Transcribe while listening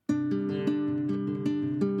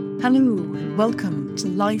Hello and welcome to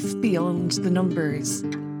Life Beyond the Numbers,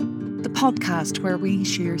 the podcast where we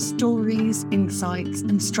share stories, insights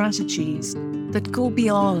and strategies that go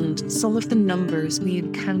beyond some of the numbers we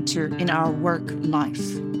encounter in our work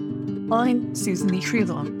life. I'm Susan Lee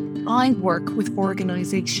Creelon. I work with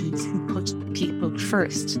organisations who put people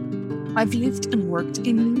first. I've lived and worked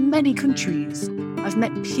in many countries. I've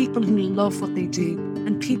met people who love what they do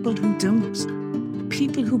and people who don't.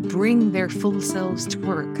 People who bring their full selves to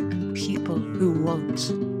work and people who won't.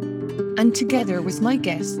 And together with my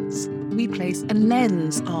guests, we place a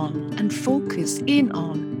lens on and focus in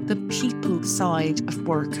on the people side of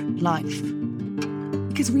work life.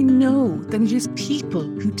 Because we know that it is people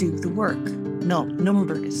who do the work, not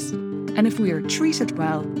numbers. And if we are treated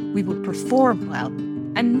well, we will perform well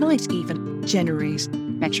and might even generate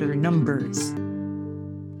better numbers.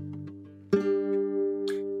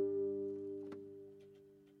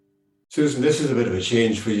 Susan, this is a bit of a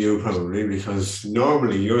change for you probably because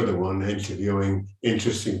normally you're the one interviewing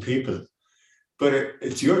interesting people, but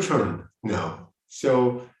it's your turn now.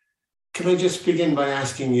 So can I just begin by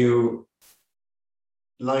asking you,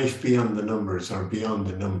 life beyond the numbers or beyond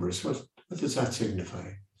the numbers, what does that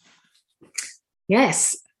signify?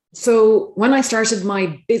 Yes. So when I started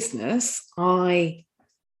my business, I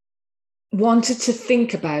wanted to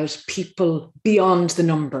think about people beyond the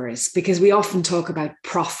numbers because we often talk about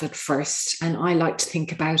profit first, and I like to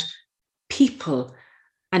think about people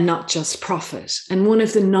and not just profit. And one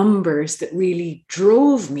of the numbers that really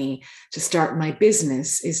drove me to start my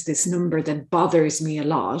business is this number that bothers me a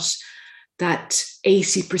lot, that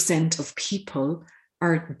 80% of people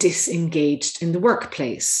are disengaged in the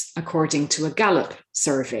workplace, according to a Gallup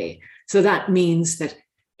survey. So that means that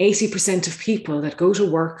 80% of people that go to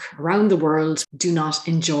work around the world do not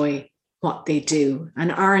enjoy what they do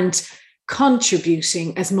and aren't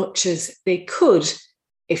contributing as much as they could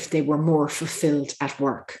if they were more fulfilled at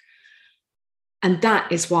work. And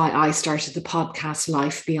that is why I started the podcast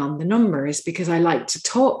Life Beyond the Numbers, because I like to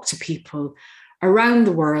talk to people around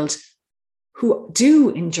the world who do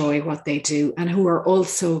enjoy what they do and who are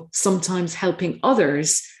also sometimes helping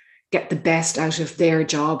others get the best out of their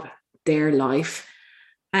job, their life,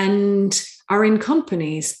 and are in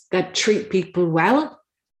companies that treat people well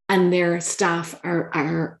and their staff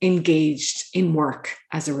are engaged in work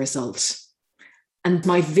as a result. And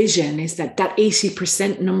my vision is that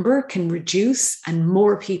 80% number can reduce and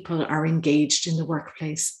more people are engaged in the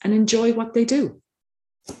workplace and enjoy what they do.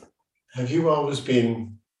 Have you always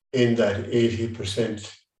been in that 80%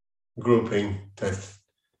 grouping that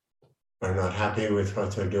are not happy with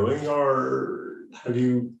what they're doing, or have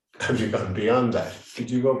you gone beyond that?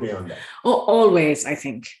 Did you go beyond that? Oh, always, I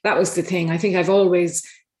think. That was the thing. I think I've always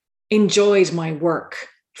enjoyed my work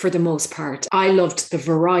for the most part. I loved the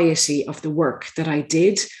variety of the work that I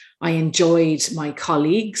did. I enjoyed my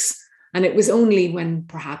colleagues. And it was only when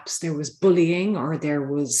perhaps there was bullying or there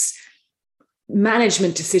was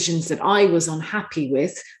management decisions that I was unhappy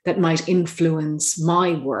with that might influence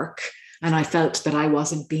my work, and I felt that I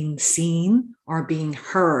wasn't being seen or being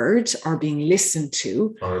heard or being listened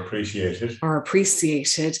to or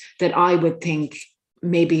appreciated, that I would think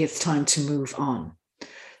maybe it's time to move on.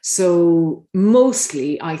 So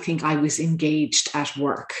mostly I think I was engaged at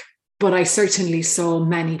work, but I certainly saw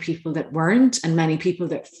many people that weren't and many people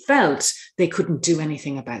that felt they couldn't do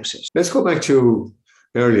anything about it. Let's go back to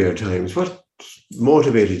earlier times. What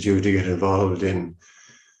motivated you to get involved in,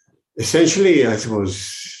 essentially, I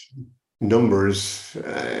suppose, numbers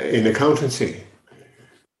in accountancy?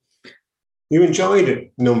 You enjoyed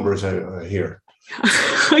it, numbers, I hear.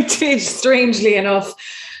 I did, strangely enough.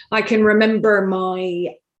 I can remember my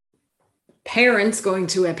parents going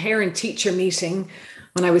to a parent-teacher meeting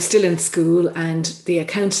when I was still in school, and the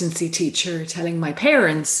accountancy teacher telling my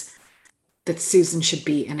parents that Susan should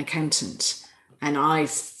be an accountant. And I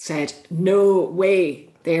said, no way,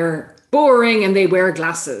 they're boring and they wear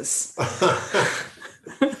glasses.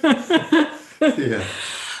 Yeah.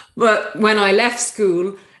 But when I left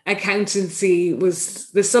school, accountancy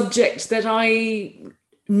was the subject that I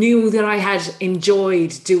knew that I had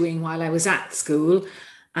enjoyed doing while I was at school.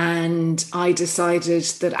 And I decided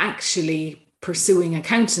that actually pursuing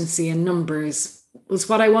accountancy and numbers was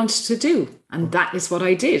what I wanted to do. And that is what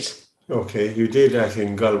I did. Okay, you did that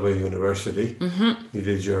in Galway University. Mm-hmm. You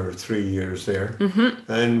did your 3 years there.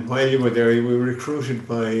 Mm-hmm. And while you were there, you were recruited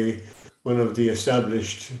by one of the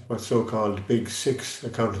established, what's so-called Big Six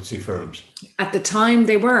accountancy firms. At the time,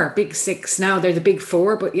 they were Big Six. Now they're the Big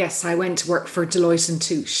Four. But yes, I went to work for Deloitte and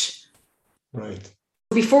Touche. Right.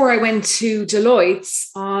 Before I went to Deloitte,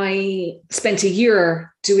 I spent a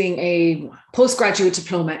year doing a postgraduate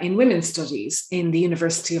diploma in women's studies in the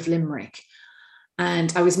University of Limerick.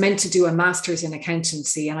 And I was meant to do a master's in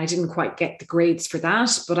accountancy, and I didn't quite get the grades for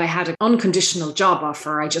that, but I had an unconditional job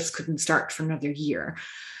offer. I just couldn't start for another year.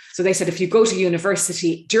 So they said, if you go to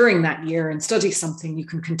university during that year and study something, you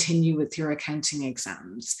can continue with your accounting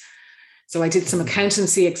exams. So I did some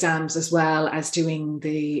accountancy exams as well as doing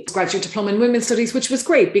the graduate diploma in women's studies, which was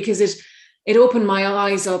great because it opened my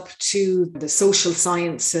eyes up to the social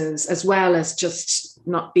sciences as well as just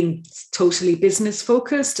not being totally business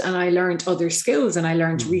focused. And I learned other skills, and I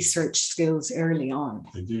learned research skills early on.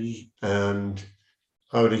 And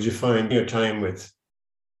how did you find your time with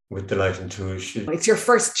Deloitte and Touche? It's your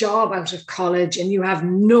first job out of college and you have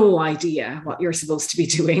no idea what you're supposed to be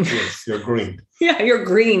doing. Yes, you're green. Yeah, you're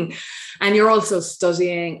green. And you're also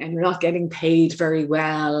studying and you're not getting paid very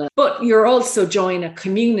well. But you're also joining a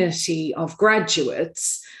community of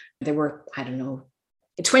graduates. There were,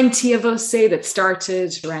 20 of us, say, that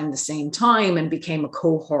started around the same time and became a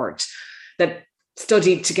cohort that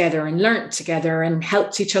studied together and learnt together and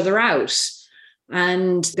helped each other out.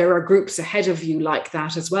 And there are groups ahead of you like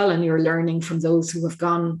that as well. And you're learning from those who have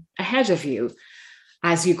gone ahead of you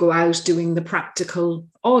as you go out doing the practical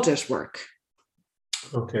audit work.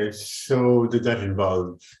 Okay, so did that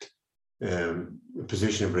involve a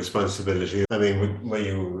position of responsibility? I mean, were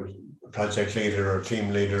you a project leader or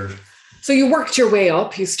team leader? So you worked your way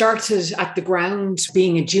up. You started at the ground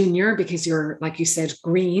being a junior because you're, like you said,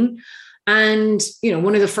 green. And,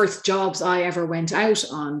 one of the first jobs I ever went out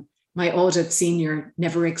on, my audit senior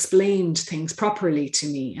never explained things properly to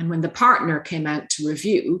me. And when the partner came out to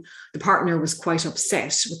review, the partner was quite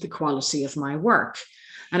upset with the quality of my work.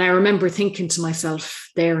 And I remember thinking to myself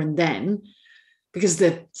there and then, because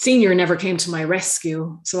the senior never came to my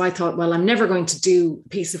rescue. So I thought, well, I'm never going to do a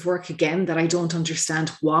piece of work again that I don't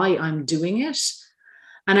understand why I'm doing it.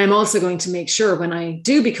 And I'm also going to make sure when I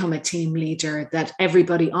do become a team leader that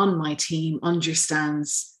everybody on my team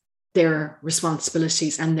understands their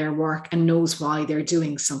responsibilities and their work and knows why they're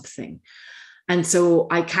doing something. And so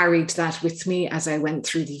I carried that with me as I went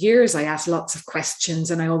through the years. I asked lots of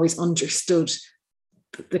questions and I always understood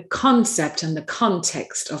the concept and the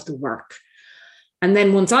context of the work. And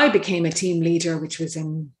then once I became a team leader, which was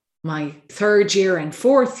in my third year and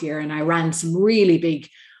fourth year, and I ran some really big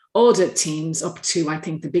audit teams up to, I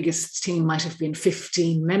think the biggest team might have been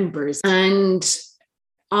 15 members. And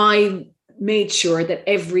I made sure that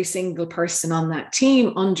every single person on that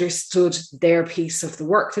team understood their piece of the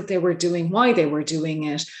work that they were doing, why they were doing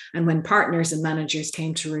it. And when partners and managers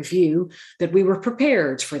came to review, that we were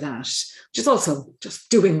prepared for that, which is also just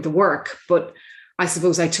doing the work. But I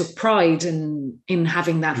suppose I took pride in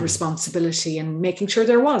having that responsibility and making sure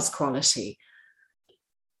there was quality.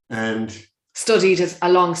 And studied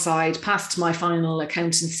alongside, passed my final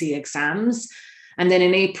accountancy exams. And then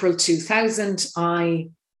in April 2000, I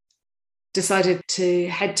decided to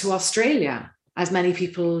head to Australia, as many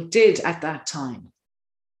people did at that time.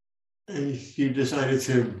 You decided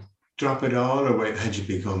to drop it all, or had you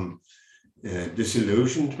become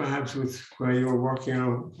disillusioned perhaps with where you were working?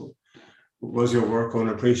 Or was your work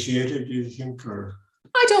unappreciated, do you think? Or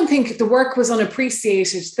I don't think the work was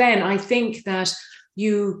unappreciated then. I think that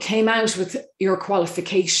you came out with your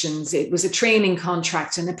qualifications. It was a training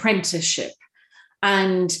contract, an apprenticeship.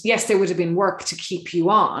 And yes, there would have been work to keep you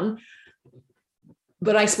on.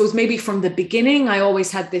 But I suppose maybe from the beginning, I always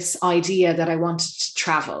had this idea that I wanted to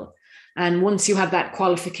travel. And once you had that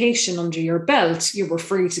qualification under your belt, you were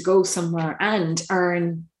free to go somewhere and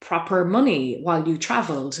earn proper money while you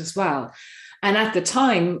traveled as well. And at the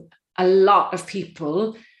time, a lot of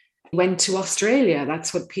people went to Australia.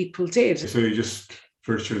 That's what people did. So you just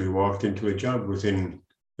virtually walked into a job within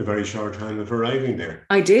a very short time of arriving there?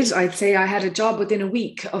 I did. I'd say I had a job within a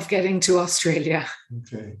week of getting to Australia.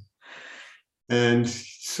 Okay. And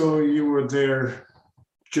so you were there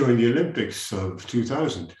during the Olympics of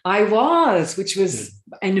 2000. I was, which was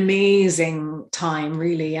an amazing time,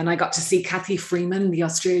 really. And I got to see Cathy Freeman, the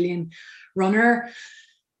Australian runner,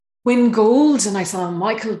 win gold. And I saw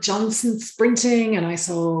Michael Johnson sprinting, and I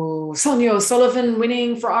saw Sonia O'Sullivan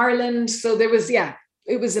winning for Ireland. So there was,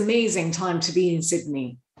 it was an amazing time to be in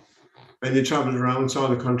Sydney. And you travelled around, saw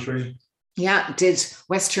the country? Yeah, did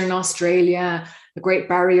Western Australia, the Great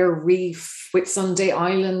Barrier Reef, Whitsunday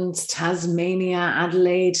Islands, Tasmania,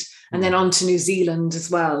 Adelaide, and then on to New Zealand as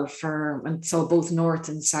well, and so both North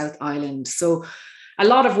and South Island. So a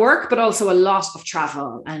lot of work, but also a lot of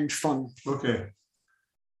travel and fun. Okay.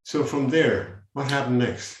 So from there, what happened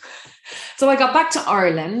next? So I got back to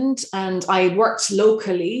Ireland, and I worked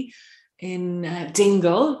locally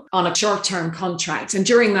Dingle on a short-term contract. And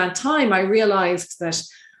during that time, I realized that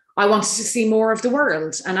I wanted to see more of the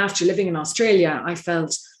world. And after living in Australia, I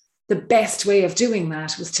felt the best way of doing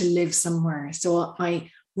that was to live somewhere. So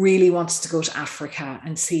I really wanted to go to Africa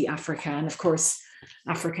and see Africa. And of course,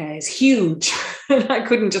 Africa is huge. I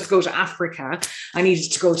couldn't just go to Africa. I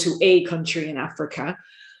needed to go to a country in Africa.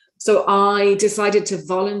 So I decided to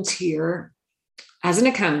volunteer as an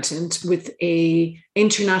accountant with an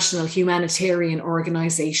international humanitarian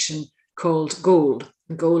organization called GOAL.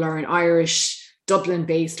 GOAL are an Irish,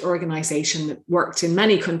 Dublin-based organization that worked in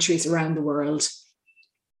many countries around the world.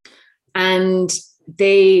 And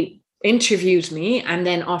they interviewed me and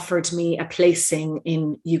then offered me a placing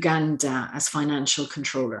in Uganda as financial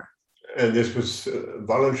controller. And this was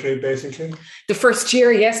voluntary, basically? The first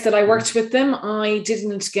year, yes, that I worked with them, I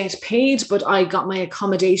didn't get paid, but I got my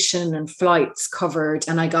accommodation and flights covered,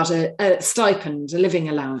 and I got a stipend, a living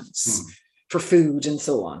allowance for food and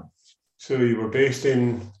so on. So you were based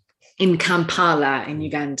in Kampala, in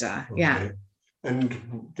Uganda, okay. Yeah.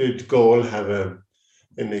 And did GOAL have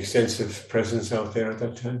an extensive presence out there at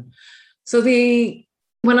that time? So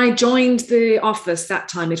when I joined the office that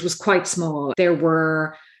time, it was quite small. There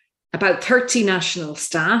were about 30 national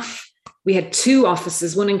staff. We had 2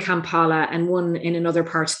 offices, one in Kampala and one in another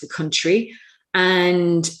part of the country.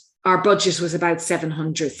 And our budget was about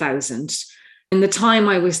 700,000. In the time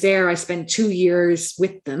I was there, I spent 2 years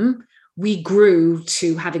with them. We grew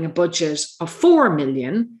to having a budget of 4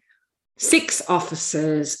 million, 6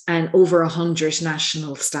 offices, and over 100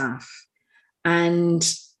 national staff. And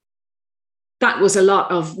that was a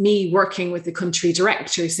lot of me working with the country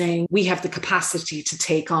director saying, we have the capacity to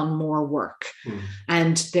take on more work.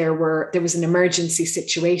 And there was an emergency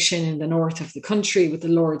situation in the north of the country with the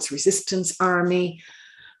Lord's Resistance Army,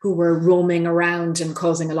 who were roaming around and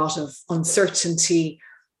causing a lot of uncertainty.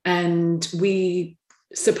 And we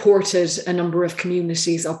supported a number of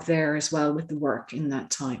communities up there as well with the work in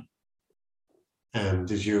that time. And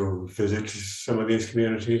did you visit some of these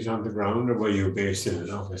communities on the ground, or were you based in an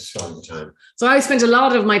office all the time? So I spent a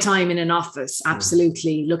lot of my time in an office,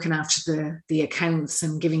 absolutely, looking after the accounts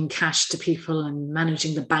and giving cash to people and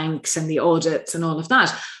managing the banks and the audits and all of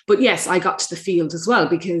that. But yes, I got to the field as well,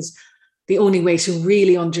 because the only way to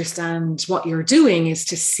really understand what you're doing is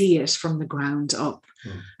to see it from the ground up.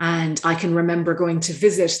 And I can remember going to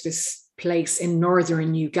visit this place in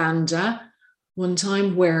northern Uganda one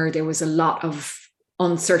time where there was a lot of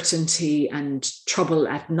uncertainty and trouble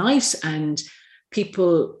at night, and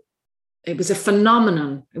people, it was a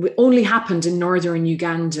phenomenon. It only happened in northern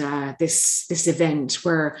Uganda, this event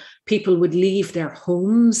where people would leave their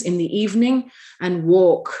homes in the evening and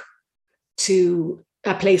walk to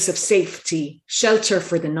a place of safety, shelter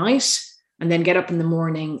for the night, and then get up in the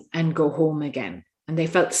morning and go home again. And they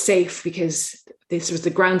felt safe because this was the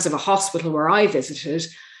grounds of a hospital where I visited,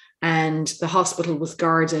 and the hospital was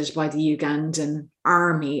guarded by the Ugandan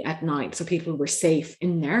army at night. So people were safe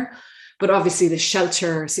in there. But obviously the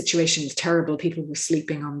shelter situation was terrible. People were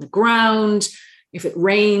sleeping on the ground. If it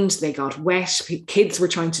rained, they got wet. Kids were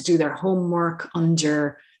trying to do their homework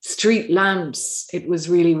under street lamps. It was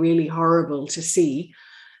really, really horrible to see.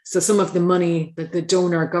 So some of the money that the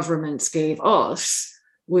donor governments gave us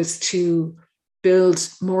was to build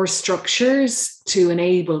more structures to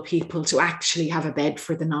enable people to actually have a bed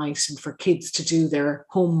for the night and for kids to do their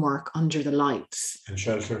homework under the lights. And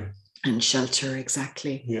shelter. And shelter,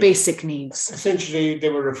 exactly. Yeah. Basic needs. Essentially, they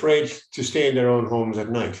were afraid to stay in their own homes at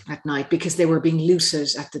night. At night, because they were being looted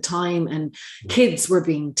at the time and kids were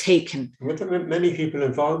being taken. Were there many people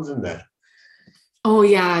involved in that? Oh,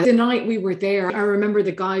 yeah. The night we were there, I remember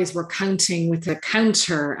the guys were counting with a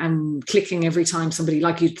counter and clicking every time somebody,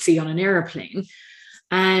 like you'd see on an airplane.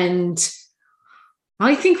 And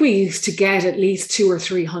I think we used to get at least 200 or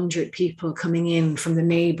 300 people coming in from the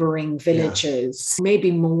neighboring villages,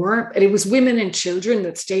 maybe more. But it was women and children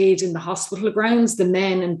that stayed in the hospital grounds. The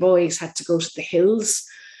men and boys had to go to the hills.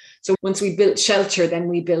 So once we built shelter, then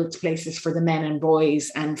we built places for the men and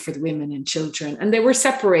boys and for the women and children. And they were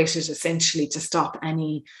separated essentially to stop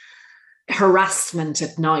any harassment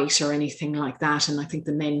at night or anything like that. And I think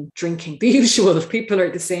the men drinking, the usual, people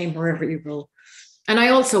are the same wherever you go. And I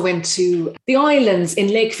also went to the islands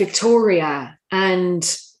in Lake Victoria,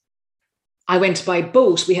 and I went by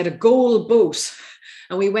boat. We had a GOAL boat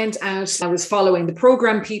and we went out. I was following the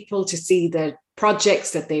program people to see the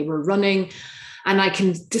projects that they were running. And I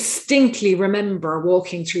can distinctly remember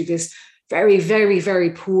walking through this very, very, very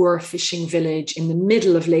poor fishing village in the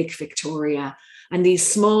middle of Lake Victoria, and these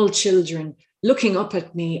small children looking up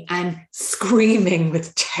at me and screaming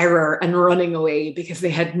with terror and running away because they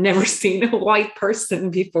had never seen a white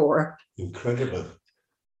person before. Incredible.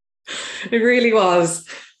 It really was.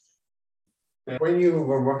 When you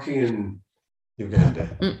were working in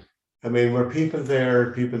Uganda, I mean, were people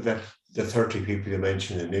there, the 30 people you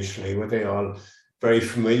mentioned initially, were they all very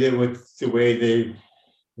familiar with the way the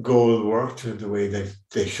goal worked or the way that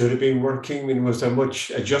they should have been working? I mean, was there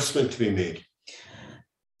much adjustment to be made?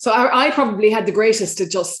 So I probably had the greatest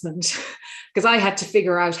adjustment because I had to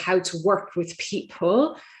figure out how to work with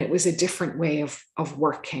people. It was a different way of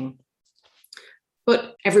working.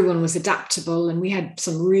 But everyone was adaptable and we had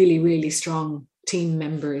some really, really strong team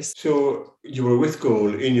members. So you were with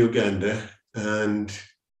Goal in Uganda and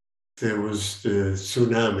there was the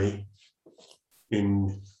tsunami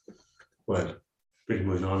in, well, pretty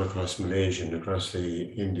much all across Malaysia and across the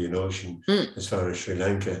Indian Ocean as far as Sri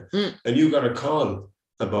Lanka. And you got a call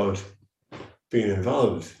about being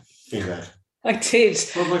involved in that. I did.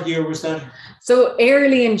 What year was that? So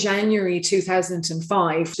early in January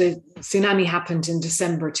 2005, the tsunami happened in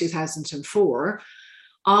December 2004.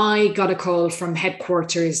 I got a call from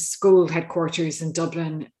Goal headquarters in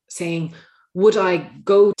Dublin saying, would I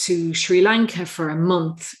go to Sri Lanka for a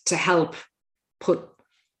month to help put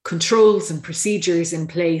controls and procedures in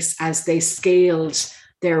place as they scaled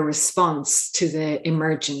their response to the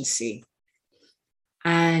emergency.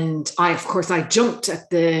 And I jumped at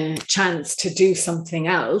the chance to do something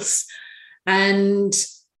else. And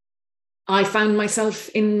I found myself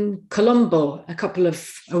in Colombo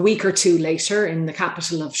a week or two later in the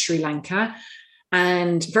capital of Sri Lanka,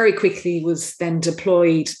 and very quickly was then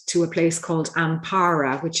deployed to a place called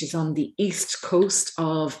Ampara, which is on the east coast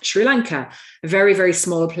of Sri Lanka, a very, very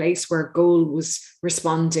small place where Goal was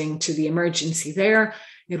responding to the emergency there.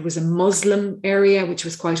 It was a Muslim area, which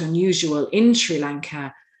was quite unusual in Sri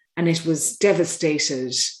Lanka, and it was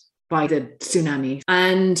devastated by the tsunami.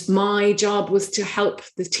 And my job was to help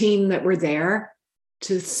the team that were there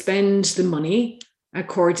to spend the money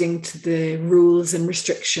according to the rules and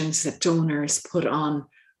restrictions that donors put on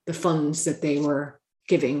the funds that they were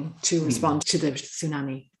giving to respond to the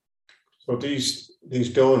tsunami. So these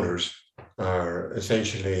donors are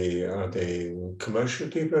they commercial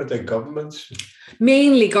people? Are they governments?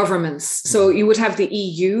 Mainly governments. So you would have the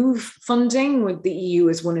EU funding. The EU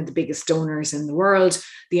is one of the biggest donors in the world.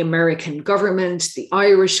 The American government, the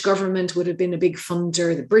Irish government would have been a big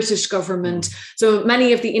funder, the British government. So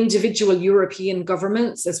many of the individual European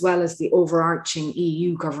governments, as well as the overarching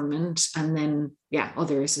EU government, and then,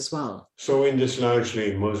 others as well. So in this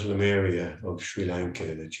largely Muslim area of Sri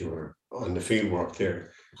Lanka that you were on the field work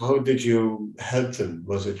there, how did you help them?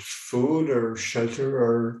 Was it food or shelter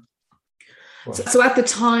or what? So at the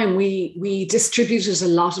time, we distributed a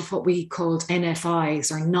lot of what we called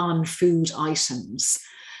NFIs, or non-food items.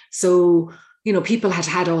 So, people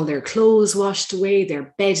had all their clothes washed away,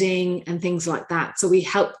 their bedding and things like that. So we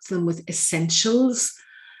helped them with essentials.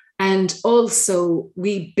 And also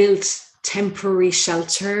we built temporary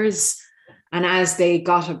shelters. And as they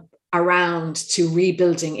got around to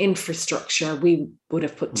rebuilding infrastructure, we would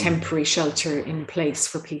have put temporary shelter in place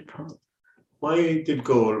for people. Why did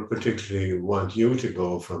Goal particularly want you to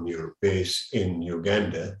go from your base in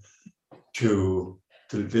Uganda to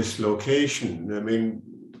this location? I mean,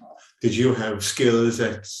 did you have skills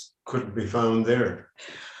that couldn't be found there?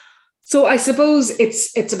 So I suppose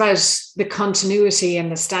it's about the continuity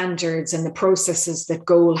and the standards and the processes that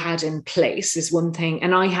Goal had in place is one thing.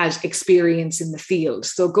 And I had experience in the field.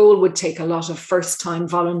 So Goal would take a lot of first-time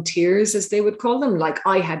volunteers, as they would call them, like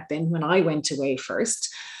I had been when I went away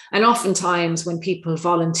first. And oftentimes when people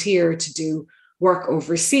volunteer to do work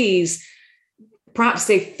overseas, perhaps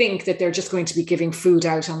they think that they're just going to be giving food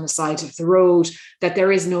out on the side of the road, that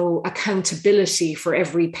there is no accountability for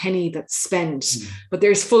every penny that's spent. But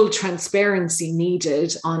there's full transparency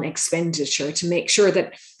needed on expenditure to make sure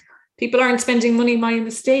that people aren't spending money by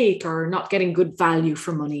mistake or not getting good value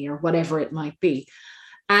for money or whatever it might be.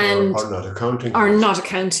 And or not accounting not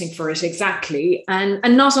accounting for it, exactly, and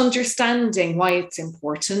not understanding why it's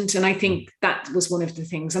important. And I think that was one of the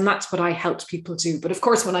things, and that's what I helped people do. But of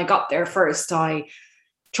course, when I got there first, I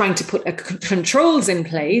trying to put controls in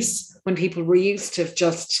place when people were used to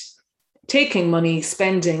just taking money,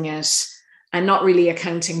 spending it, and not really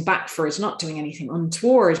accounting back for it, not doing anything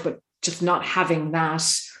untoward, but just not having that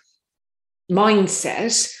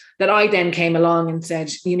mindset. That I then came along and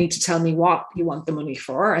said, you need to tell me what you want the money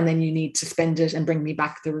for, and then you need to spend it and bring me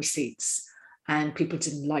back the receipts. And people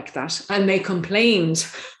didn't like that. And they complained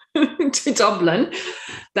to Dublin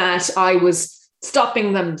that I was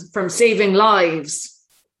stopping them from saving lives.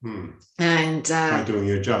 And by doing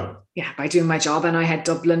your job. by doing my job. And I had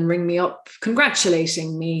Dublin ring me up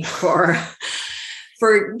congratulating me for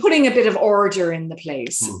putting a bit of order in the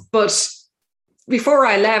place. But before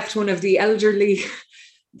I left, one of the elderly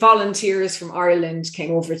volunteers from Ireland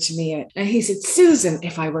came over to me and he said, Susan,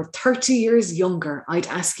 if I were 30 years younger, I'd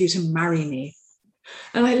ask you to marry me.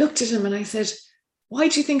 And I looked at him and I said, why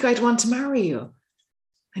do you think I'd want to marry you?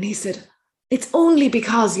 And he said, it's only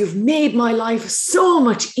because you've made my life so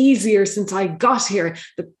much easier since I got here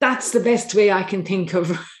that that's the best way I can think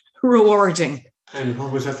of rewarding. And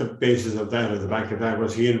what was at the basis of that, or the back of that?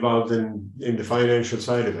 Was he involved in the financial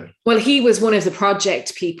side of it? Well, he was one of the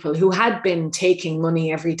project people who had been taking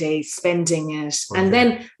money every day, spending it, and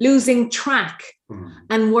then losing track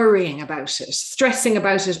and worrying about it, stressing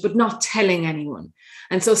about it, but not telling anyone.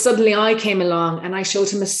 And so suddenly I came along and I showed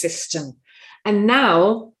him a system. And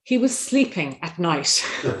now he was sleeping at night.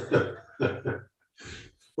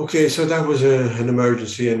 Okay, so that was an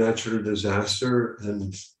emergency, a natural disaster,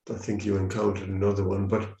 and I think you encountered another one.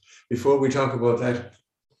 But before we talk about that,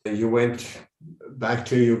 you went back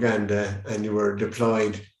to Uganda and you were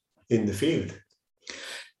deployed in the field.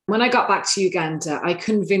 When I got back to Uganda, I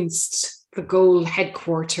convinced the GOAL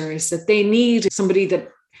headquarters that they need somebody that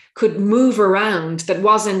could move around, that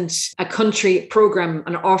wasn't a country program,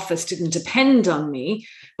 an office didn't depend on me,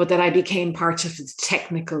 but that I became part of the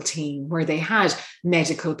technical team where they had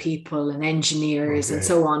medical people and engineers and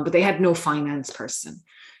so on, but they had no finance person.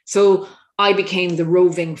 So I became the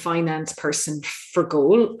roving finance person for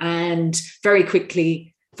GOAL and very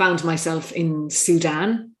quickly found myself in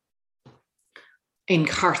Sudan, in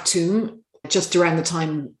Khartoum, just around the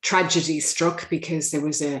time tragedy struck because there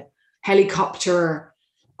was a helicopter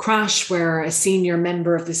crash where a senior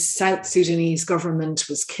member of the South Sudanese government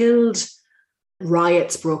was killed.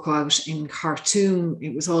 Riots broke out in Khartoum.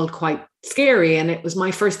 It was all quite scary. And it was my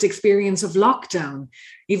first experience of lockdown,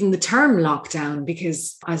 even the term lockdown,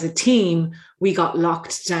 because as a team, we got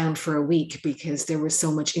locked down for a week because there was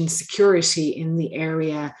so much insecurity in the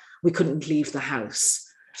area. We couldn't leave the house.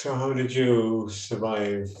 So how did you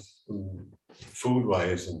survive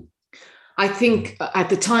food-wise? I think at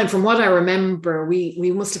the time, from what I remember,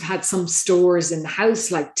 we must have had some stores in the house,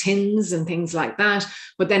 like tins and things like that.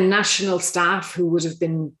 But then national staff who would have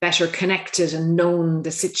been better connected and known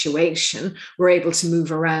the situation were able to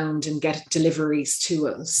move around and get deliveries to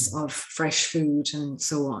us of fresh food and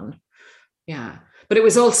so on. Yeah. But it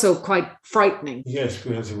was also quite frightening. Yes,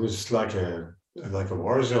 because it was like a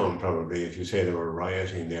war zone, probably, if you say they were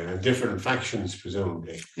rioting there, and different factions,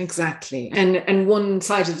 presumably. Exactly. And one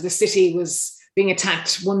side of the city was being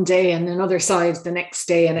attacked one day and another side the next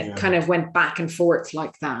day, and it kind of went back and forth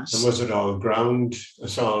like that. And was it all ground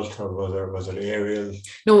assault, or was it aerial?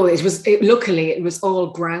 No, luckily it was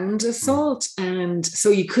all ground assault. And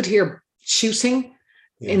so you could hear shooting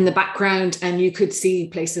in the background and you could see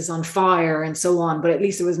places on fire and so on, but at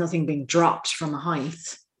least there was nothing being dropped from a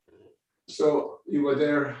height. So you were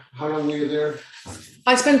there, how long were you there?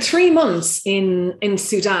 I spent 3 months in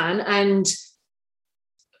Sudan, and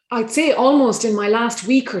I'd say almost in my last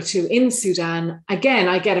week or two in Sudan, again,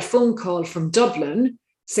 I get a phone call from Dublin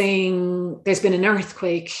saying there's been an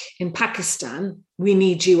earthquake in Pakistan. We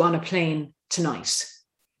need you on a plane tonight.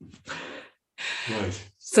 Right.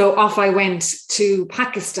 So off I went to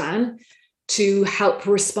Pakistan to help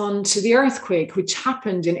respond to the earthquake, which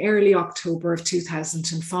happened in early October of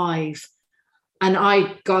 2005. And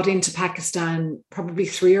I got into Pakistan probably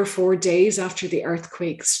 3 or 4 days after the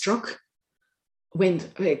earthquake struck. I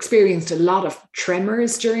experienced a lot of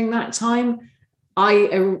tremors during that time.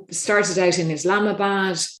 I started out in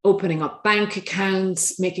Islamabad, opening up bank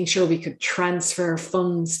accounts, making sure we could transfer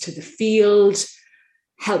funds to the field,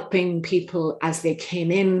 helping people as they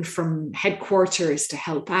came in from headquarters to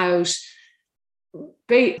help out,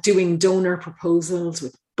 doing donor proposals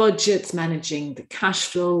with budgets, managing the cash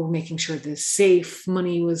flow, making sure the safe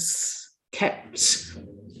money was kept.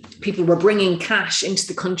 People were bringing cash into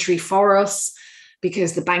the country for us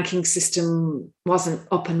because the banking system wasn't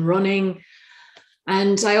up and running.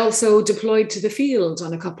 And I also deployed to the field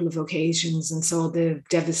on a couple of occasions and saw the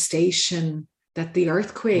devastation that the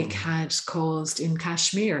earthquake had caused in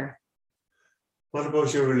Kashmir. What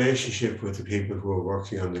about your relationship with the people who are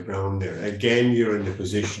working on the ground there? Again, you're in the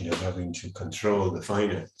position of having to control the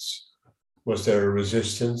finance. Was there a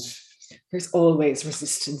resistance? There's always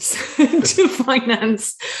resistance to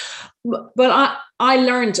finance. But I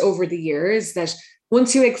learned over the years that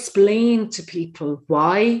once you explain to people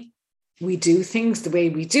why we do things the way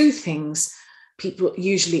we do things, people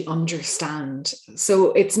usually understand.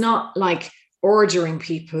 So it's not like ordering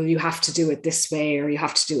people, you have to do it this way or you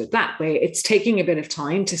have to do it that way. It's taking a bit of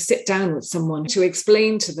time to sit down with someone to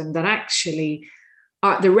explain to them that actually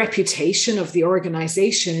the reputation of the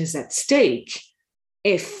organization is at stake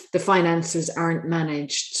if the finances aren't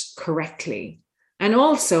managed correctly. And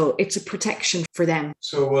also it's a protection for them.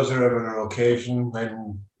 So was there ever an occasion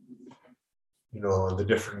when, on the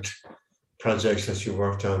different projects that you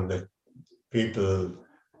worked on, that people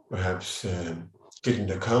perhaps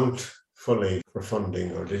didn't account fully for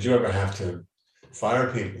funding, or did you ever have to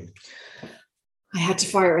fire people? I had to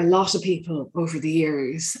fire a lot of people over the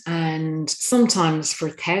years, and sometimes for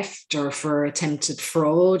theft or for attempted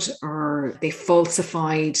fraud, or they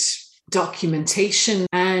falsified documentation.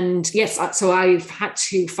 And yes, so I've had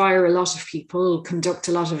to fire a lot of people, conduct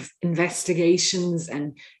a lot of investigations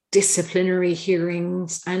and disciplinary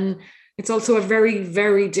hearings. And it's also a very,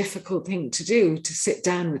 very difficult thing to do, to sit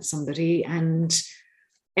down with somebody and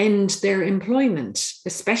end their employment.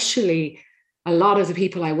 Especially a lot of the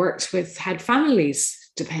people I worked with had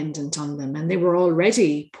families dependent on them, and they were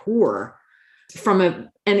already poor from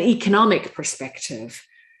an economic perspective.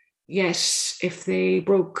 Yet if they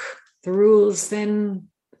broke the rules, then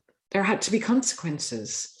there had to be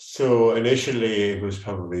consequences. So initially it was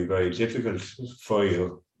probably very difficult for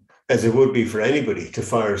you, as it would be for anybody, to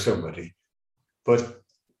fire somebody. But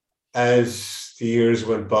as the years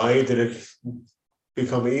went by, did it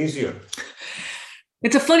become easier?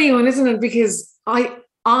 It's a funny one, isn't it? Because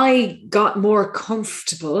I got more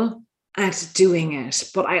comfortable at doing it,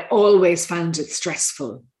 but I always found it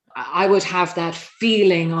stressful. I would have that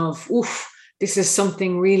feeling of, oof, this is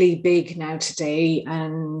something really big now today,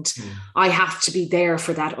 and I have to be there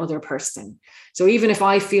for that other person. So even if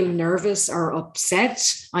I feel nervous or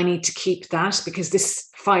upset, I need to keep that, because this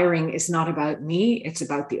firing is not about me, it's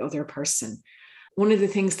about the other person. One of the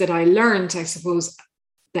things that I learned, I suppose,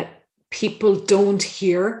 that people don't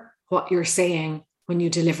hear what you're saying when you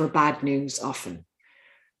deliver bad news often.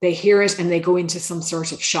 They hear it and they go into some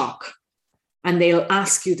sort of shock, and they'll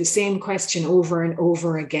ask you the same question over and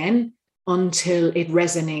over again until it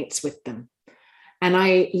resonates with them. And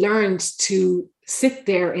I learned to sit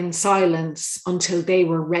there in silence until they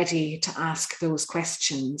were ready to ask those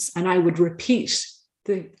questions. And I would repeat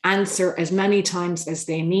the answer as many times as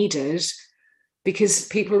they needed, because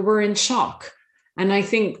people were in shock. And I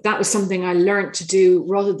think that was something I learned to do,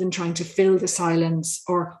 rather than trying to fill the silence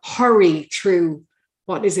or hurry through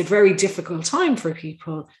what is a very difficult time for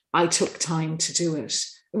people. I took time to do it.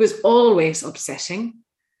 It was always upsetting.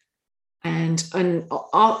 And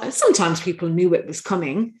sometimes people knew it was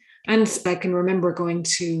coming. And I can remember going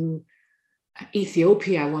to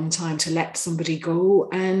Ethiopia one time to let somebody go,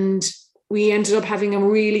 and we ended up having a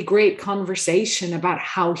really great conversation about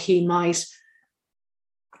how he might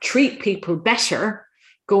treat people better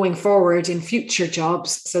going forward in future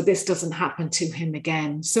jobs, so this doesn't happen to him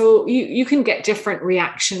again. So you can get different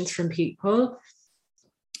reactions from people.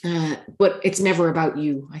 But it's never about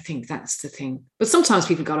you. I think that's the thing. But sometimes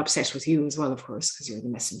people got upset with you as well, of course, because you're the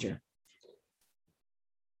messenger.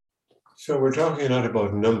 So we're talking a lot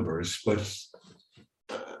about numbers, but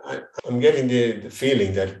I'm getting the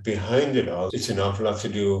feeling that behind it all, it's an awful lot to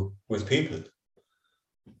do with people.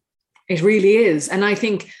 It really is. And I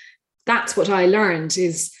think that's what I learned,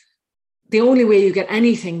 is the only way you get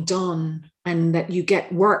anything done and that you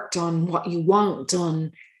get work done, what you want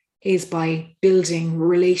done, is by building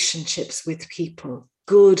relationships with people,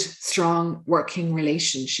 good, strong, working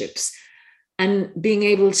relationships, and being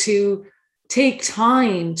able to take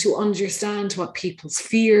time to understand what people's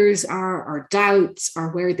fears are, or doubts, or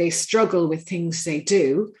where they struggle with things they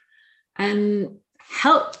do, and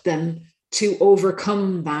help them to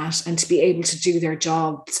overcome that and to be able to do their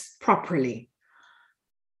jobs properly.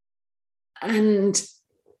 And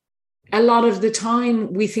a lot of the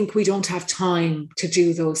time, we think we don't have time to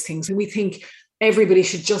do those things. And we think everybody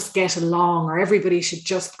should just get along, or everybody should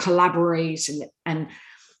just collaborate. And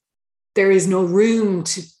there is no room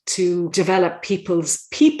to develop people's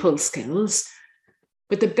people skills.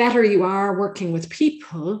 But the better you are working with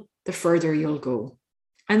people, the further you'll go.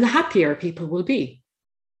 And the happier people will be.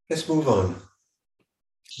 Let's move on.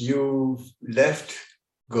 You left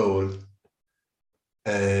Goal,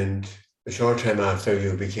 and a short time after,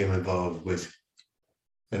 you became involved with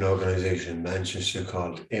an organisation in Manchester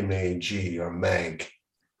called MAG or MAG.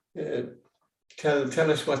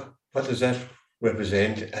 Tell us what does that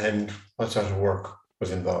represent, and what sort of work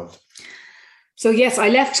was involved? So yes, I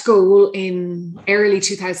left Goal in early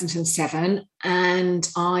 2007, and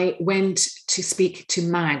I went to speak to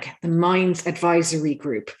MAG, the Mines Advisory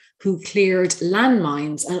Group, who cleared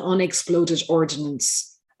landmines and unexploded ordnance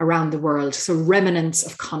around the world, so remnants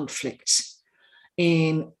of conflict.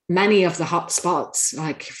 in many of the hot spots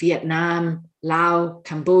like Vietnam, Laos,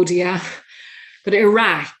 Cambodia, but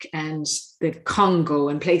Iraq and the Congo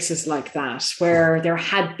and places like that, where there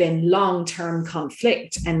had been long-term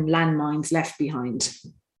conflict and landmines left behind.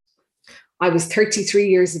 I was 33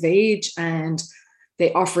 years of age and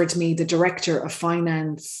they offered me the director of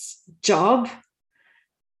finance job.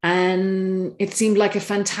 And it seemed like a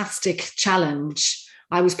fantastic challenge.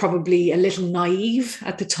 I was probably a little naive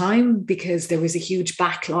at the time because there was a huge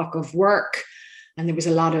backlog of work and there was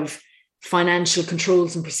a lot of financial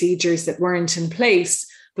controls and procedures that weren't in place.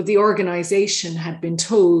 But the organization had been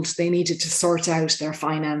told they needed to sort out their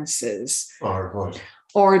finances. Or what?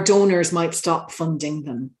 Or donors might stop funding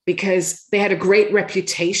them because they had a great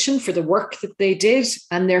reputation for the work that they did,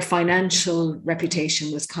 and their financial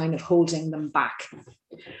reputation was kind of holding them back.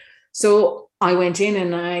 So I went in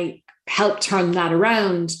and I helped turn that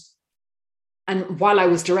around. And while I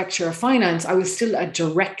was director of finance, I was still a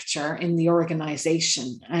director in the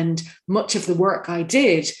organization. And much of the work I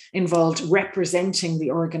did involved representing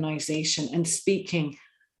the organization and speaking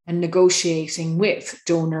and negotiating with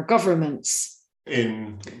donor governments.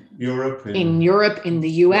 In Europe? In Europe, in the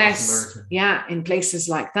US, in places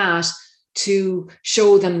like that, to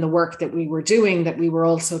show them the work that we were doing, that we were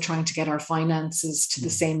also trying to get our finances to the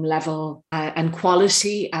same level and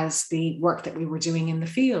quality as the work that we were doing in the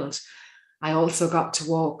field. I also got to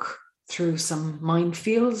walk through some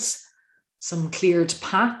minefields, some cleared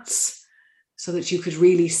paths, so that you could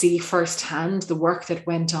really see firsthand the work that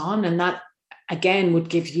went on. And that, again, would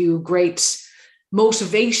give you great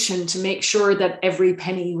motivation to make sure that every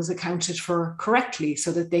penny was accounted for correctly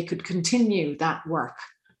so that they could continue that work.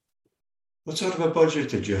 What sort of a budget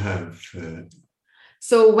did you have?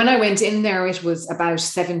 So when I went in there, it was about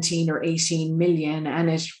 17 or 18 million, and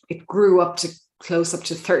it grew up to close up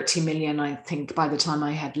to 30 million, I think, by the time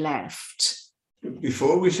I had left.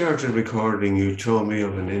 Before we started recording, you told me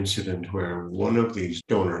of an incident where one of these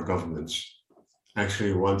donor governments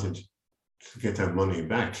actually wanted to get that money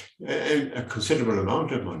back, a considerable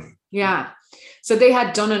amount of money. Yeah. So they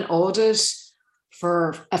had done an audit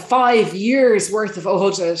for a 5 years worth of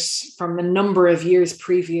audit from a number of years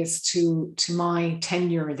previous to my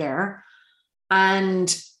tenure there.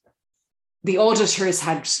 And the auditors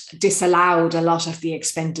had disallowed a lot of the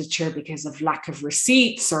expenditure because of lack of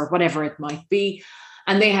receipts or whatever it might be.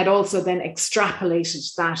 And they had also then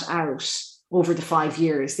extrapolated that out over the 5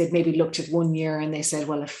 years. They'd maybe looked at 1 year and they said,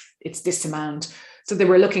 well, if it's this amount. So they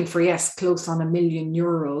were looking for, close on €1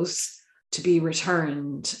 million to be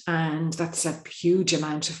returned. And that's a huge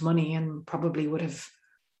amount of money and probably would have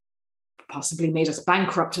possibly made us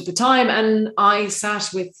bankrupt at the time. And I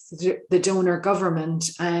sat with the donor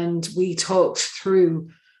government and we talked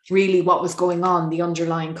through really what was going on, the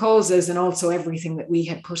underlying causes, and also everything that we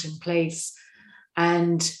had put in place.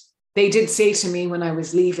 And they did say to me when I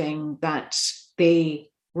was leaving that they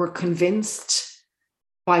were convinced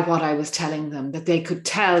by what I was telling them, that they could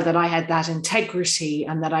tell that I had that integrity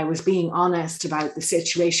and that I was being honest about the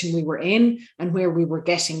situation we were in and where we were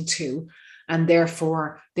getting to. And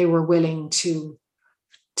therefore, they were willing to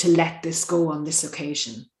let this go on this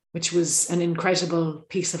occasion, which was an incredible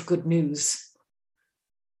piece of good news.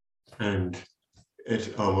 And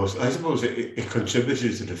it almost, I suppose, it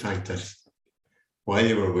contributed to the fact that while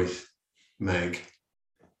you were with MAG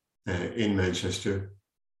in Manchester,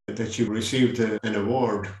 that you received an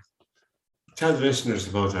award. Tell the listeners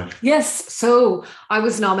about that. Yes, so I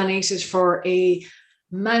was nominated for a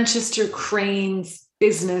Manchester Cranes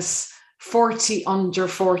Business 40 Under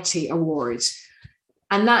 40 award.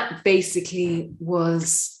 And that basically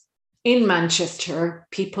was in Manchester,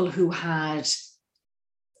 people who had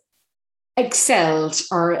excelled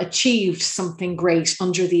or achieved something great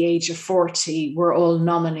under the age of 40 were all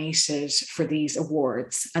nominated for these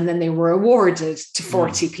awards. And then they were awarded to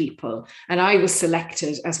 40 people. And I was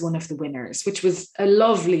selected as one of the winners, which was a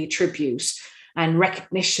lovely tribute and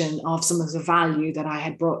recognition of some of the value that I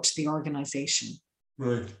had brought to the organization.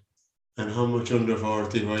 Right. And how much under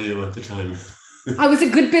 40 were you at the time? I was a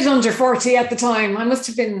good bit under 40 at the time. I must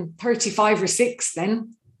have been 35 or 6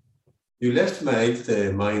 then. You left MAG,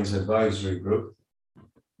 the Mines Advisory Group,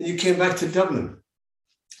 and you came back to Dublin.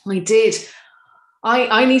 I did.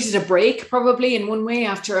 I needed a break probably in one way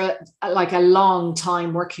after a long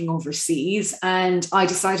time working overseas. And I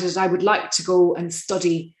decided I would like to go and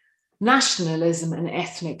study nationalism and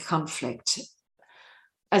ethnic conflict.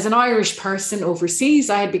 As an Irish person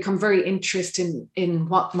overseas, I had become very interested in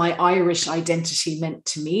what my Irish identity meant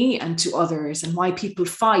to me and to others and why people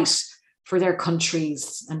fight for their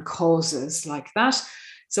countries and causes like that.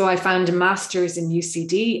 So I found a master's in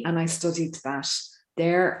UCD and I studied that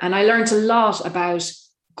there. And I learned a lot about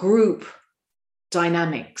group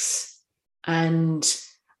dynamics and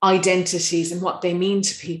identities and what they mean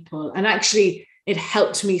to people. And actually, it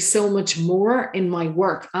helped me so much more in my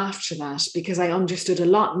work after that, because I understood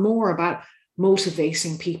a lot more about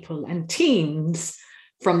motivating people and teams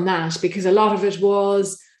from that, because a lot of it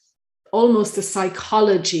was almost the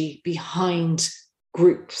psychology behind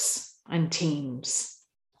groups and teams.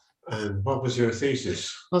 And what was your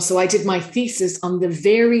thesis? Well, so I did my thesis on the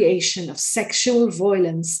variation of sexual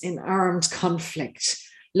violence in armed conflict,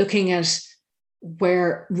 looking at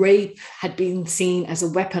where rape had been seen as a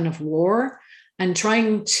weapon of war and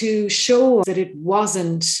trying to show that it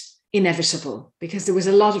wasn't inevitable, because there was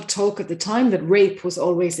a lot of talk at the time that rape was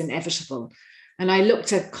always inevitable. And I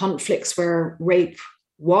looked at conflicts where rape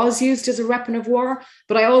was used as a weapon of war,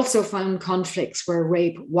 but I also found conflicts where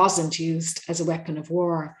rape wasn't used as a weapon of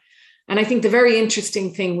war. And I think the very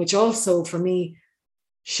interesting thing, which also for me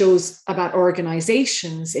shows about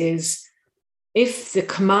organizations, is if the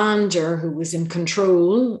commander who was in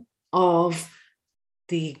control of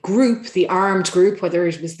the group, the armed group, whether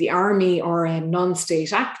it was the army or a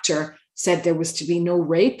non-state actor, said there was to be no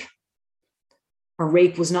rape, or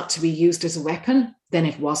rape was not to be used as a weapon, then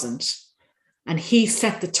it wasn't. And he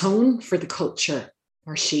set the tone for the culture,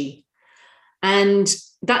 or she. And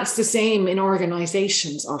that's the same in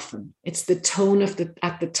organizations often. It's the tone at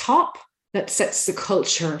the top that sets the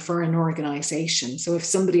culture for an organization. So if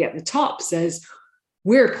somebody at the top says,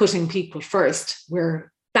 we're putting people first,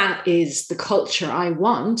 that is the culture I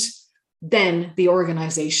want, then the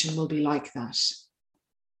organization will be like that.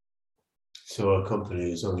 So a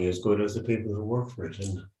company is only as good as the people who work for it.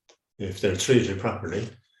 And if they're treated properly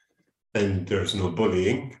and there's no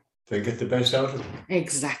bullying, they get the best out of them.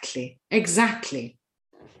 Exactly.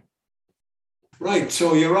 Right,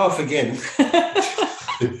 so you're off again.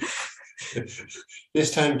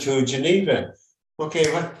 This time to Geneva.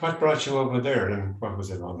 Okay, what brought you over there and what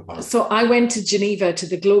was it all about? So I went to Geneva to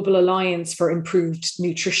the Global Alliance for Improved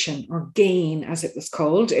Nutrition, or GAIN as it was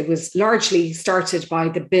called. It was largely started by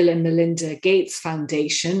the Bill and Melinda Gates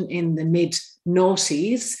Foundation in the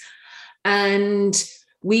mid-noughties. And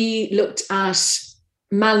we looked at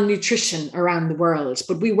malnutrition around the world,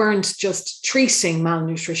 but we weren't just treating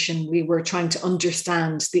malnutrition. We were trying to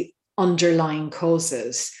understand the underlying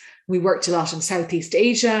causes. We worked a lot in Southeast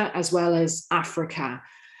Asia as well as Africa.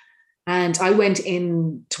 And I went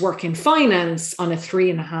in to work in finance on a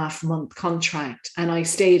 3.5-month contract. And I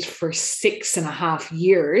stayed for 6.5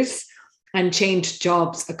 years and changed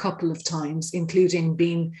jobs a couple of times, including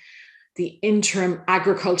being the interim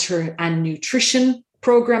agriculture and nutrition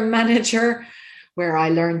program manager, where I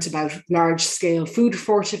learned about large-scale food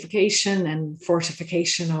fortification and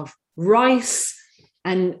fortification of rice.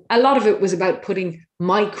 And a lot of it was about putting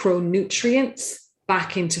micronutrients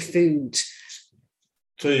back into food.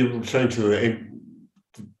 So you were trying to,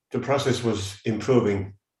 the process was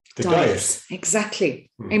improving the diet. Exactly.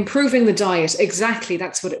 Improving the diet. Exactly.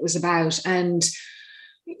 That's what it was about. And,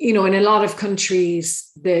 you know, in a lot of countries,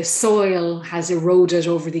 the soil has eroded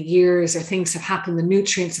over the years, or things have happened. The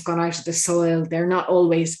nutrients have gone out of the soil. They're not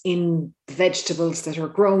always in the vegetables that are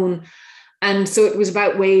grown. And so it was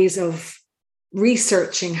about ways of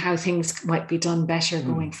researching how things might be done better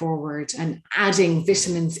going forward, and adding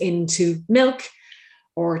vitamins into milk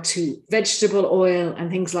or to vegetable oil and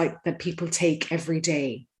things like that people take every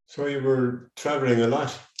day. So you were traveling a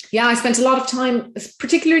lot. Yeah, I spent a lot of time,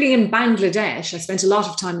 particularly in Bangladesh. I spent a lot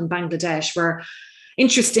of time in Bangladesh, where,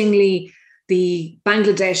 interestingly, the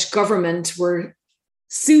Bangladesh government were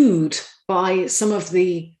sued by some of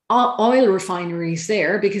the oil refineries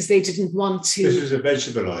there because they didn't want to. This is a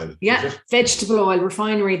vegetable oil. Yeah, vegetable oil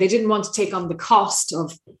refinery. They didn't want to take on the cost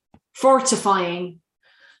of fortifying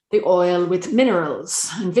the oil with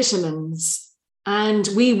minerals and vitamins. And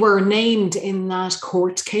we were named in that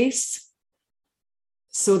court case.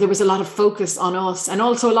 So there was a lot of focus on us, and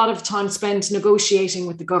also a lot of time spent negotiating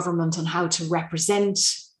with the government on how to represent,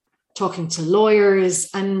 talking to lawyers,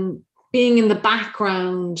 and being in the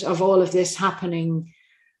background of all of this happening,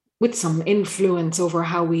 with some influence over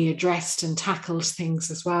how we addressed and tackled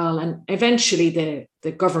things as well. And eventually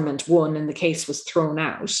the government won and the case was thrown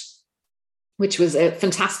out, which was a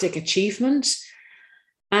fantastic achievement.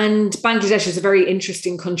 And Bangladesh is a very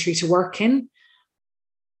interesting country to work in.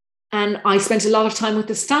 And I spent a lot of time with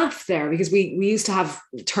the staff there, because we used to have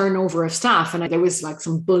turnover of staff, and there was like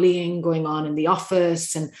some bullying going on in the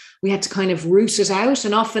office, and we had to kind of root it out.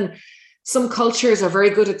 And often some cultures are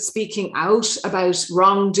very good at speaking out about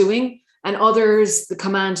wrongdoing, and others, the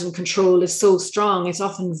command and control is so strong, it's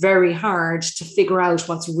often very hard to figure out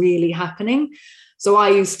what's really happening. So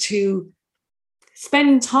I used to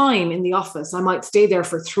spend time in the office. I might stay there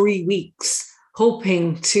for 3 weeks,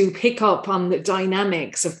 hoping to pick up on the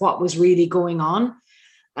dynamics of what was really going on.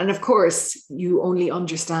 And of course, you only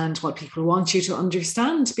understand what people want you to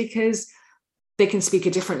understand because they can speak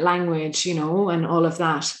a different language, and all of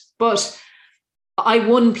that. But I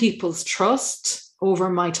won people's trust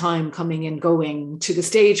over my time coming and going, to the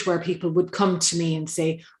stage where people would come to me and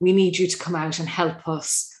say, we need you to come out and help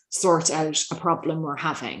us sort out a problem we're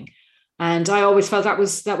having. And I always felt that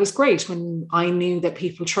was great when I knew that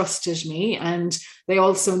people trusted me, and they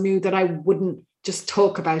also knew that I wouldn't just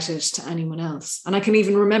talk about it to anyone else. And I can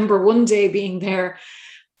even remember one day being there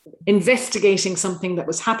investigating something that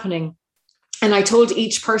was happening. And I told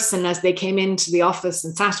each person as they came into the office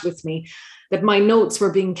and sat with me that my notes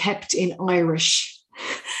were being kept in Irish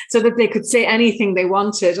so that they could say anything they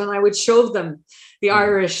wanted. And I would show them the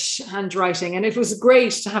Irish handwriting. And it was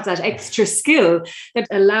great to have that extra skill that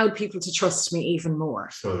allowed people to trust me even more.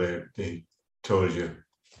 So they told you.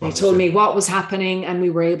 They told me what was happening, and we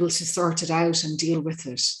were able to sort it out and deal with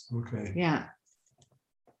it. Okay. Yeah.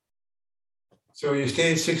 So you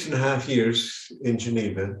stayed 6.5 years in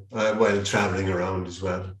Geneva while traveling around as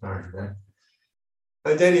well, part of that.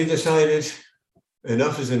 And then you decided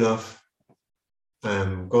enough is enough.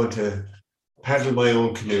 I'm going to paddle my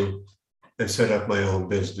own canoe and set up my own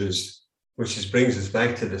business, which brings us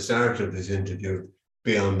back to the start of this interview,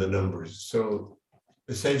 beyond the numbers. So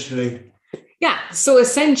essentially...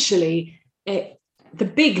 the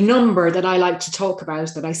big number that I like to talk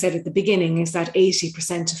about, that I said at the beginning, is that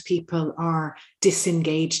 80% of people are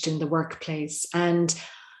disengaged in the workplace. And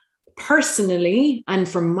personally, and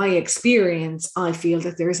from my experience, I feel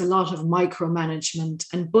that there is a lot of micromanagement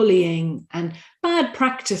and bullying and bad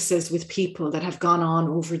practices with people that have gone on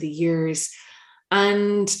over the years.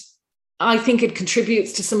 And I think it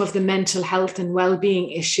contributes to some of the mental health and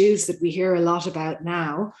well-being issues that we hear a lot about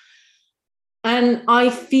now. And I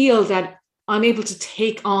feel that I'm able to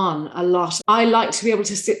take on a lot. I like to be able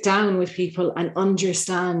to sit down with people and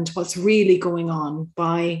understand what's really going on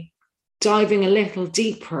by diving a little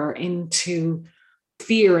deeper into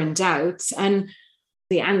fear and doubts and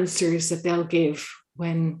the answers that they'll give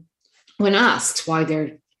when asked why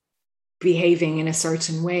they're behaving in a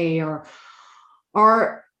certain way,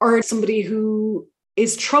 or somebody who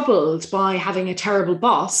is troubled by having a terrible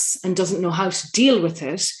boss and doesn't know how to deal with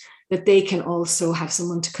it, that they can also have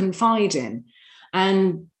someone to confide in.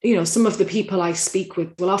 And, some of the people I speak with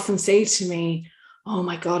will often say to me, oh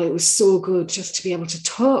my God, it was so good just to be able to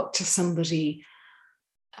talk to somebody,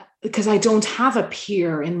 because I don't have a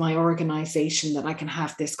peer in my organization that I can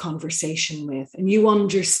have this conversation with. And you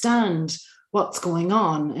understand what's going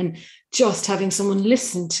on. And just having someone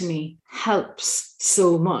listen to me helps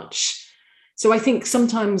so much. So I think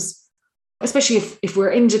sometimes, especially if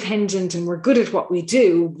we're independent and we're good at what we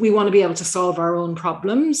do, we want to be able to solve our own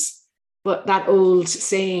problems. But that old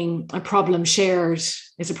saying, a problem shared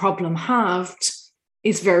is a problem halved,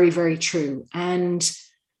 is very, very true. And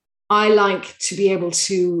I like to be able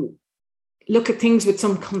to look at things with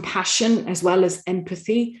some compassion as well as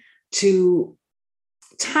empathy, to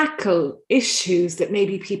tackle issues that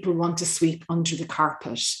maybe people want to sweep under the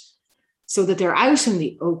carpet, so that they're out in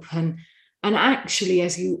the open. And actually,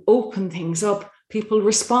 as you open things up, people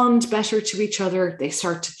respond better to each other. They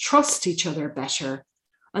start to trust each other better.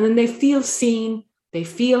 And then they feel seen, they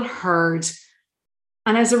feel heard.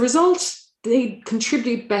 And as a result, they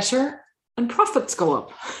contribute better and profits go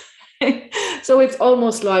up. So it's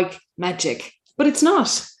almost like magic, but it's not.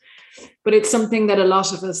 But it's something that a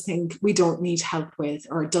lot of us think we don't need help with,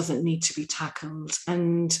 or it doesn't need to be tackled.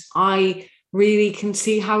 And I really can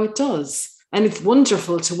see how it does. And it's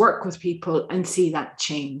wonderful to work with people and see that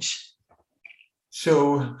change.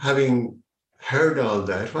 So having heard all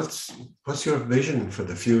that, what's your vision for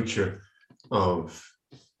the future of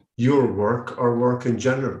your work or work in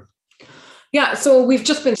general? Yeah, so we've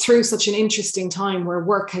just been through such an interesting time where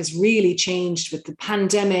work has really changed with the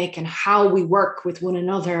pandemic and how we work with one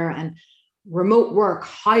another, and remote work,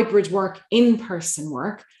 hybrid work, in-person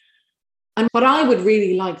work. And what I would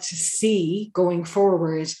really like to see going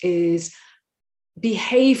forward is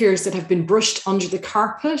behaviors that have been brushed under the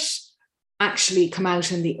carpet actually come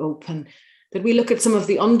out in the open, that we look at some of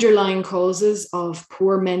the underlying causes of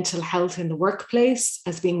poor mental health in the workplace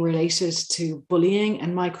as being related to bullying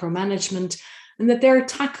and micromanagement, and that they're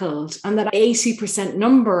tackled, and that 80%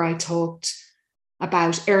 number I talked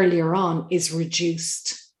about earlier on is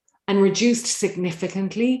reduced, and reduced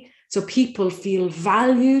significantly. So people feel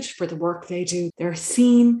valued for the work they do. They're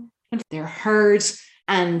seen and they're heard,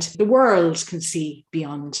 and the world can see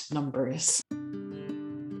beyond numbers.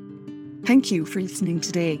 Thank you for listening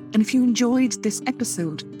today. And if you enjoyed this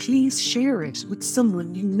episode, please share it with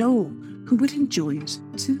someone you know who would enjoy it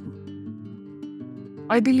too.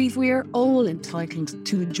 I believe we are all entitled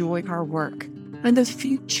to enjoy our work, and the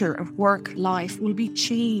future of work life will be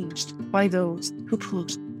changed by those who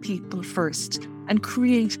put people first and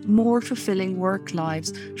create more fulfilling work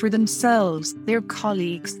lives for themselves, their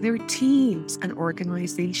colleagues, their teams, and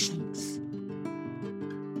organisations.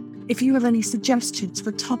 If you have any suggestions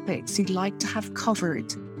for topics you'd like to have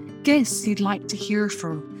covered, guests you'd like to hear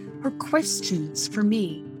from, or questions for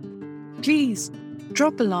me, please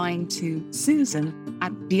drop a line to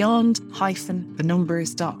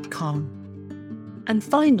susan@beyond-thenumbers.com. And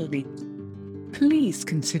finally, please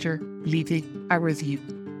consider leaving a review.